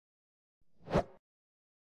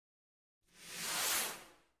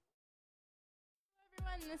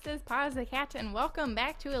this is PauseTheCat, and welcome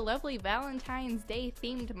back to a lovely Valentine's Day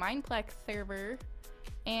themed Mineplex server.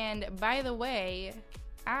 And by the way,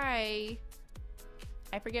 I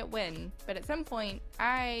forget when, but at some point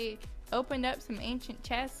I opened up some ancient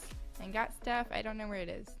chests and got stuff. I don't know where it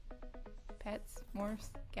is. Pets, morphs,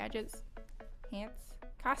 gadgets, pants,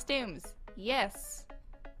 costumes. Yes.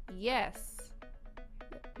 Yes.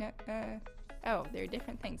 Oh, there are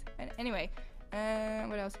different things. Anyway,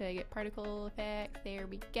 what else did I get? Particle effects. There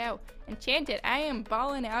we go. Enchanted. I am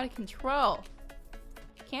balling out of control.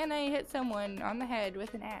 Can I hit someone on the head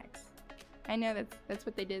with an axe? I know that's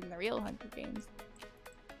what they did in the real Hunger Games.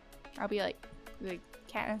 I'll be like the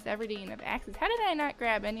Katniss Everdeen of axes. How did I not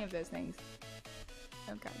grab any of those things?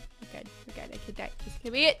 Oh god. Oh god. Oh god. I could die. This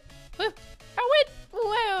could be it. Woo. Oh wait.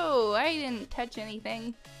 Whoa. I didn't touch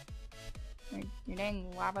anything. Your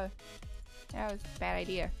dang lava. That was a bad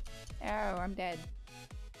idea. Oh, I'm dead.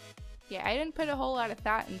 Yeah, I didn't put a whole lot of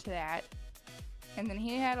thought into that. And then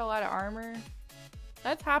he had a lot of armor.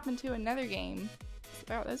 Let's hop into another game.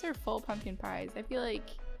 Oh, those are full pumpkin pies. I feel like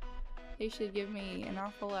they should give me an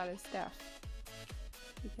awful lot of stuff.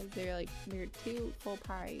 Because they're two full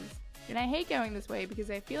pies. And I hate going this way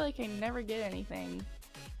because I feel like I never get anything.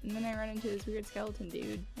 And then I run into this weird skeleton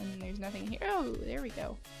dude. And there's nothing here. Oh, there we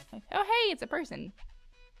go. Oh, hey, it's a person.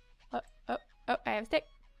 Oh, I have a stick.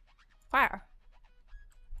 Wow.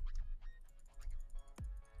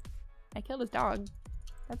 I killed his dog.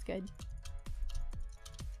 That's good.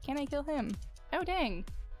 Can I kill him? Oh, dang.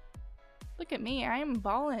 Look at me. I am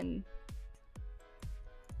ballin'.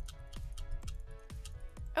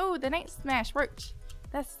 Oh, the night smash worked.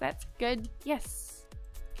 That's good. Yes.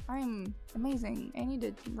 I'm amazing. I need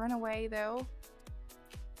to run away, though.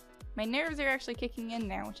 My nerves are actually kicking in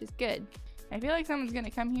now, which is good. I feel like someone's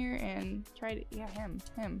gonna come here and try to— yeah, him.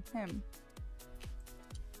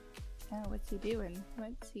 Oh, what's he doing?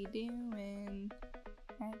 What's he doing?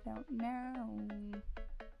 I don't know.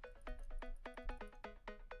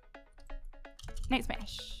 Night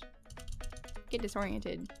smash. Get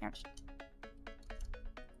disoriented. Ouch.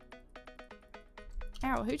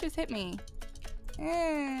 Ow, who just hit me?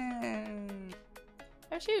 Oh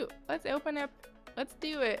shoot, let's open up— let's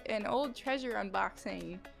do an old treasure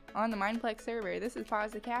unboxing on the Mineplex server. This is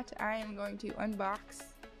PauseTheCat. I am going to unbox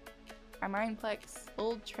a Mineplex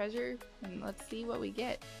old treasure and let's see what we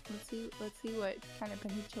get. Let's see what kind of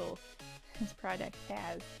potential this product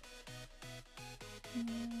has.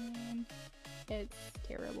 And it's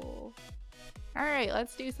terrible. Alright,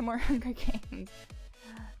 let's do some more Hunger Games.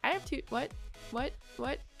 I have two— what?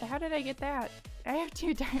 How did I get that? I have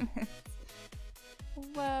 2 diamonds.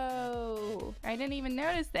 Whoa. I didn't even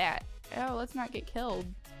notice that. Oh, let's not get killed.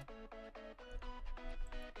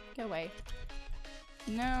 Go away.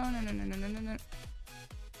 No.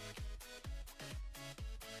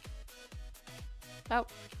 Oh.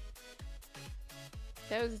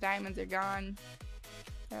 Those diamonds are gone.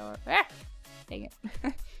 Oh, ah! Dang it.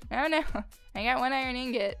 Oh no. I got 1 iron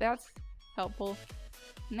ingot. That's helpful.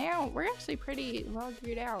 Now, we're actually pretty well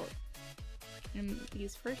geared out in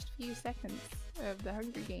these first few seconds of the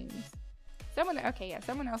Hunger Games. Okay, yeah,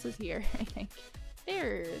 someone else is here, I think.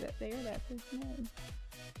 There that person is.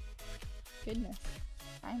 Goodness,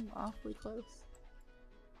 I'm awfully close.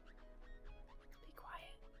 Be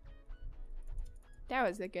quiet. That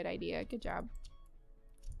was a good idea. Good job.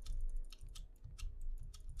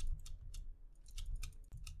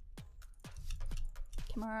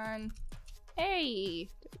 Come on. Hey!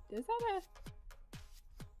 Is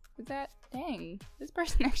that dang. This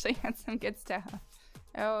person actually had some good stuff.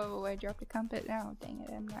 Oh, I dropped a compass. Oh, dang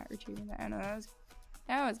it. I'm not retrieving that. Oh no,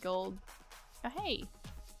 that was gold. Oh, hey.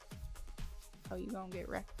 Oh, you gonna get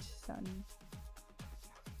wrecked, son.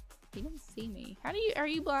 He didn't see me. Are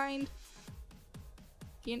you blind?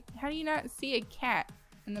 How do you not see a cat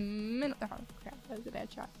in the middle? Oh crap, that was a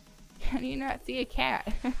bad shot. How do you not see a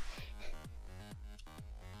cat?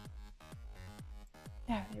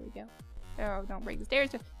 Ah, there we go. Oh, don't break the stairs.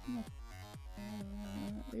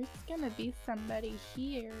 There's gonna be somebody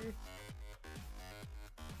here.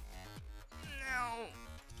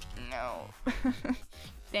 No.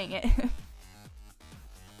 Dang it.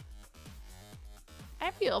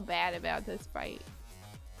 I feel bad about this fight.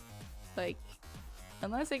 Like,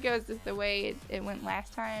 unless it goes just the way it went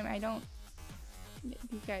last time, I don't—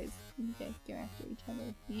 You guys go after each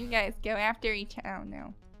other. You guys go after each— oh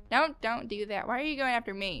no. Don't do that. Why are you going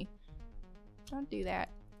after me? Don't do that.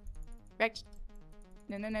 Rex.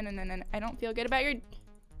 No. I don't feel good about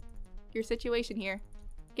your situation here.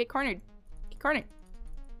 Get cornered. Get cornered.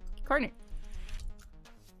 Get cornered.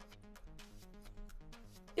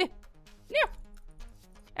 No.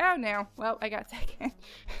 Oh no. Well, I got second.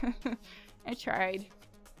 I tried.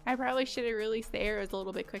 I probably should have released the arrows a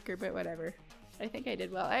little bit quicker, but whatever. I think I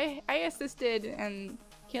did well. I assisted in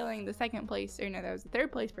killing the second place, or no, that was the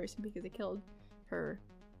third place person because I killed her.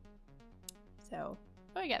 So,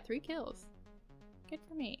 oh, I got 3 kills. Good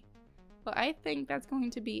for me. Well, I think that's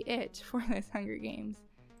going to be it for this Hunger Games.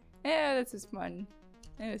 Yeah, this is fun.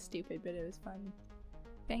 It was stupid, but it was fun.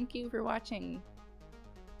 Thank you for watching.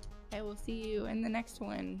 I will see you in the next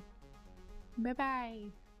one. Bye-bye.